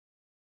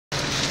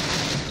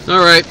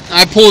Alright,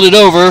 I pulled it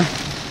over.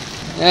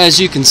 As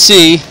you can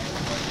see,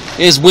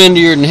 it's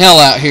windier than hell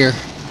out here.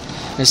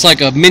 It's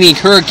like a mini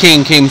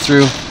hurricane came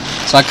through.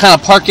 So I kind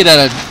of park it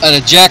at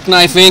a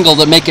jackknife angle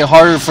that make it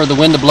harder for the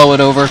wind to blow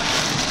it over.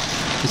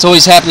 It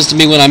always happens to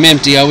me when I'm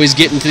empty. I always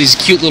get into these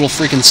cute little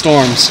freaking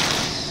storms.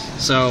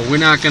 So we're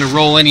not going to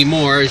roll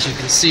anymore. As you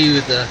can see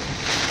with the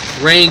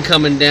rain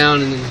coming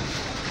down and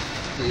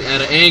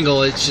at an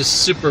angle, it's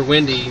just super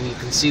windy. And you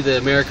can see the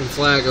American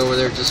flag over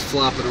there just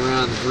flopping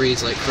around the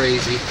breeze like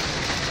crazy.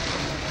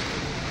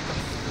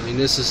 I mean,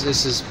 this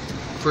is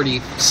pretty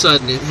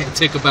sudden. It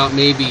took about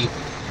maybe,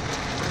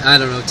 I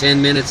don't know,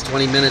 10 minutes,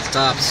 20 minutes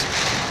tops,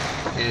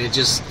 and it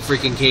just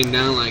freaking came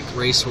down like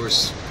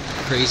racehorse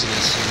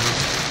craziness, you know?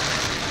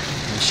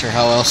 Not sure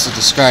how else to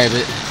describe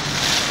it.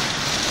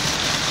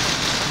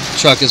 The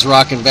truck is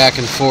rocking back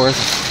and forth.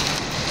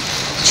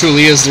 It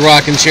truly is the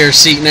rocking chair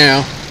seat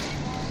now.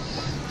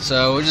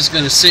 So we're just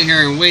going to sit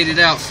here and wait it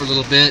out for a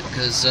little bit,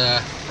 because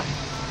I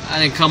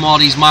didn't come all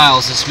these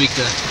miles this week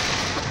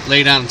to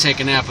lay down and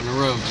take a nap on the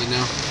road, you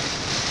know?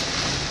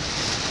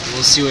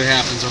 We'll see what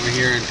happens over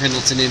here in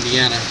Pendleton,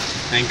 Indiana.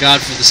 Thank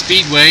God for the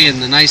speedway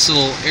and the nice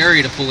little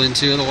area to pull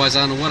into, otherwise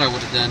I don't know what I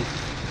would have done.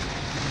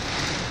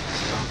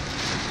 So,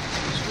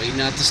 just waiting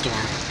out the storm.